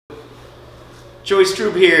Joey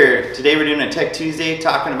Strube here. Today we're doing a Tech Tuesday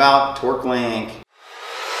talking about Torque Link.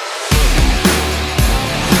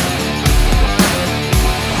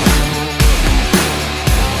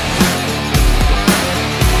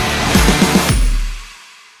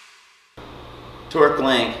 Torque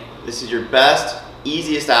Link. This is your best,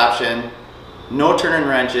 easiest option. No turning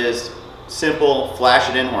wrenches, simple, flash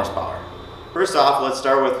it in horsepower. First off, let's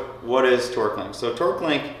start with what is Torque Link. So Torque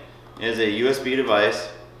Link is a USB device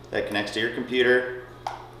that connects to your computer.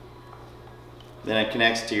 Then it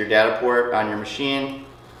connects to your data port on your machine.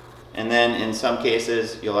 And then in some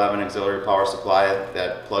cases, you'll have an auxiliary power supply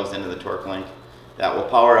that plugs into the Torque Link that will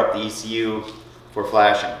power up the ECU for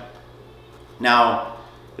flashing. Now,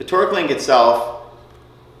 the Torque Link itself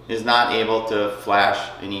is not able to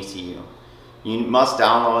flash an ECU. You must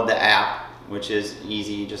download the app, which is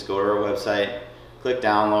easy. You just go to our website, click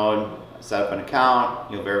download, set up an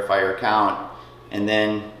account, you'll verify your account, and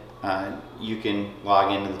then you can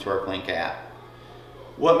log into the Torque Link app.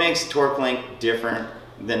 What makes Torque Link different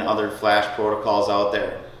than other flash protocols out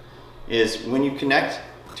there is when you connect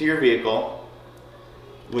to your vehicle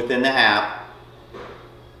within the app,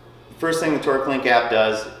 the first thing the Torque Link app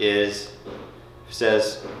does is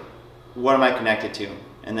says, what am I connected to?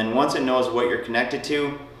 And then once it knows what you're connected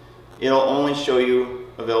to, it'll only show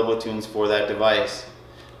you available tunes for that device.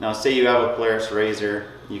 Now say you have a Polaris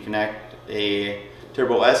Razor, you connect a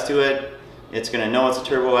Turbo S to it, it's going to know it's a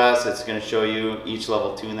Turbo S, it's going to show you each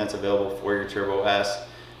level tune that's available for your Turbo S.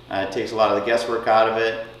 It takes a lot of the guesswork out of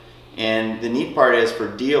it. And the neat part is for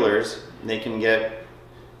dealers, they can get,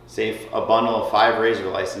 say, a bundle of 5 Razor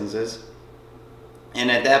licenses. And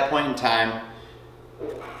at that point in time,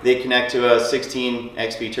 they connect to a 16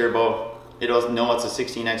 XP Turbo. It'll know it's a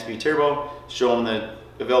 16 XP Turbo, show them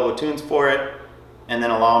the available tunes for it, and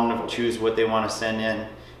then allow them to choose what they want to send in.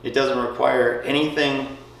 It doesn't require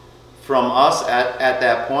anything from us at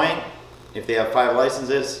that point. If they have 5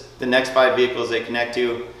 licenses, the next 5 vehicles they connect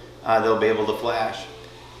to, they'll be able to flash.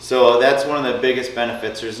 So that's one of the biggest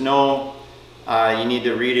benefits. There's no, you need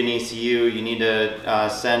to read an ECU, you need to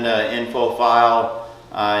send an info file,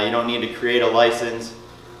 you don't need to create a license.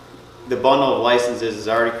 The bundle of licenses is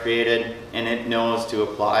already created and it knows to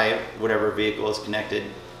apply whatever vehicle is connected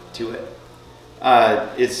to it.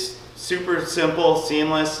 It's super simple,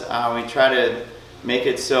 seamless. We try to make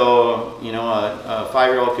it so a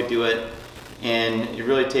 5-year-old could do it, and it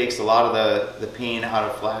really takes a lot of the pain out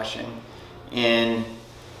of flashing. And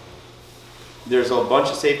there's a bunch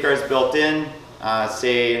of safeguards built in.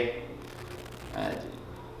 Say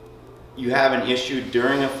you have an issue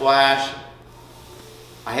during a flash,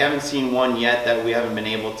 I haven't seen one yet that we haven't been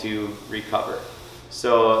able to recover.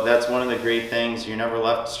 So that's one of the great things. You're never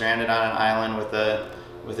left stranded on an island with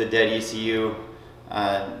a dead ECU.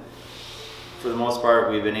 For the most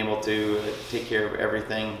part, we've been able to take care of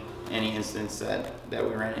everything, any instance that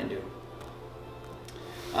we ran into.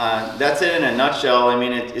 That's it in a nutshell. I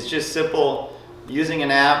mean, it's just simple. Using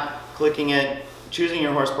an app, clicking it, choosing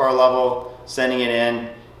your horsepower level, sending it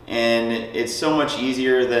in. And it's so much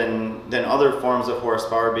easier than other forms of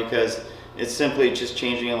horsepower because it's simply just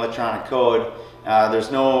changing electronic code.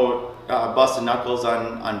 There's no busting knuckles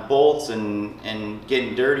on bolts and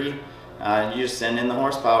getting dirty. You just send in the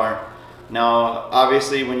horsepower. Now,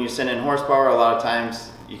 obviously, when you send in horsepower, a lot of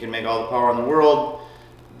times you can make all the power in the world,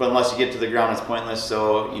 but unless you get to the ground, it's pointless.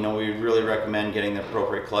 So, we really recommend getting the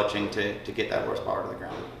appropriate clutching to get that horsepower to the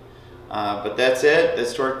ground. But that's it.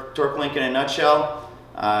 That's Torque Link in a nutshell.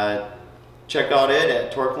 Check out it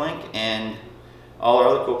at Torque Link and all our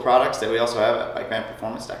other cool products that we also have at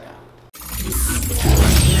bikemanperformance.com.